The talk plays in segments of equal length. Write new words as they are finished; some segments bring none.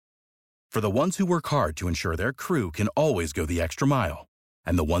For the ones who work hard to ensure their crew can always go the extra mile,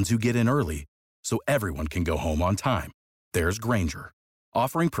 and the ones who get in early so everyone can go home on time, there's Grainger,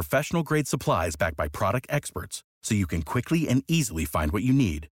 offering professional-grade supplies backed by product experts so you can quickly and easily find what you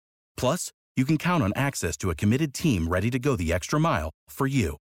need. Plus, you can count on access to a committed team ready to go the extra mile for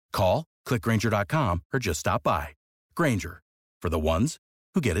you. Call, click Grainger.com, or just stop by. Grainger, for the ones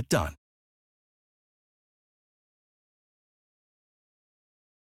who get it done.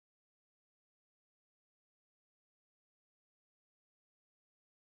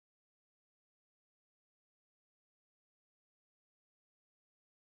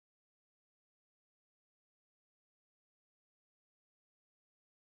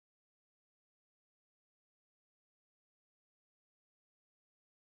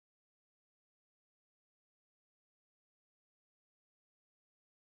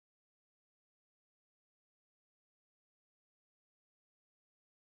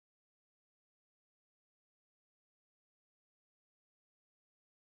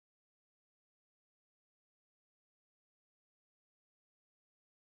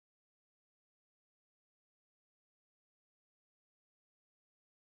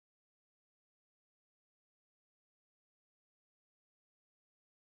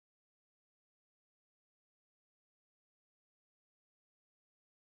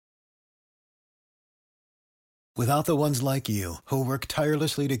 Without the ones like you, who work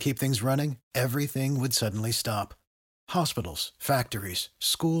tirelessly to keep things running, everything would suddenly stop. Hospitals, factories,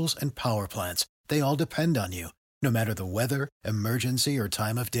 schools, and power plants, they all depend on you. No matter the weather, emergency, or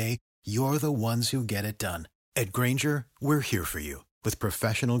time of day, you're the ones who get it done. At Grainger, we're here for you with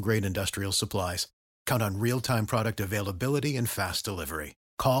professional-grade industrial supplies. Count on real-time product availability and fast delivery.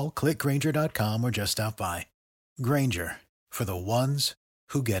 Call, click Grainger.com, or just stop by. Grainger, for the ones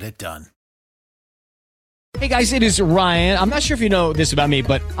who get it done. Hey guys, it is Ryan. I'm not sure if you know this about me,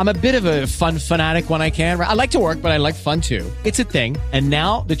 but I'm a bit of a fun fanatic when I can. I like to work, but I like fun too. It's a thing. And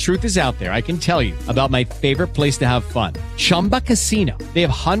now the truth is out there. I can tell you about my favorite place to have fun. Chumba Casino. They have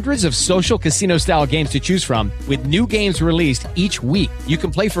hundreds of social casino style games to choose from with new games released each week. You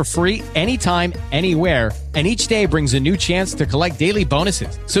can play for free anytime, anywhere. And each day brings a new chance to collect daily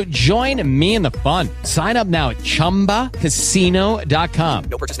bonuses. So join me in the fun. Sign up now at ChumbaCasino.com.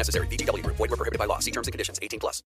 No purchase necessary. VGW Group. Void where prohibited by law. See terms and conditions. 18+.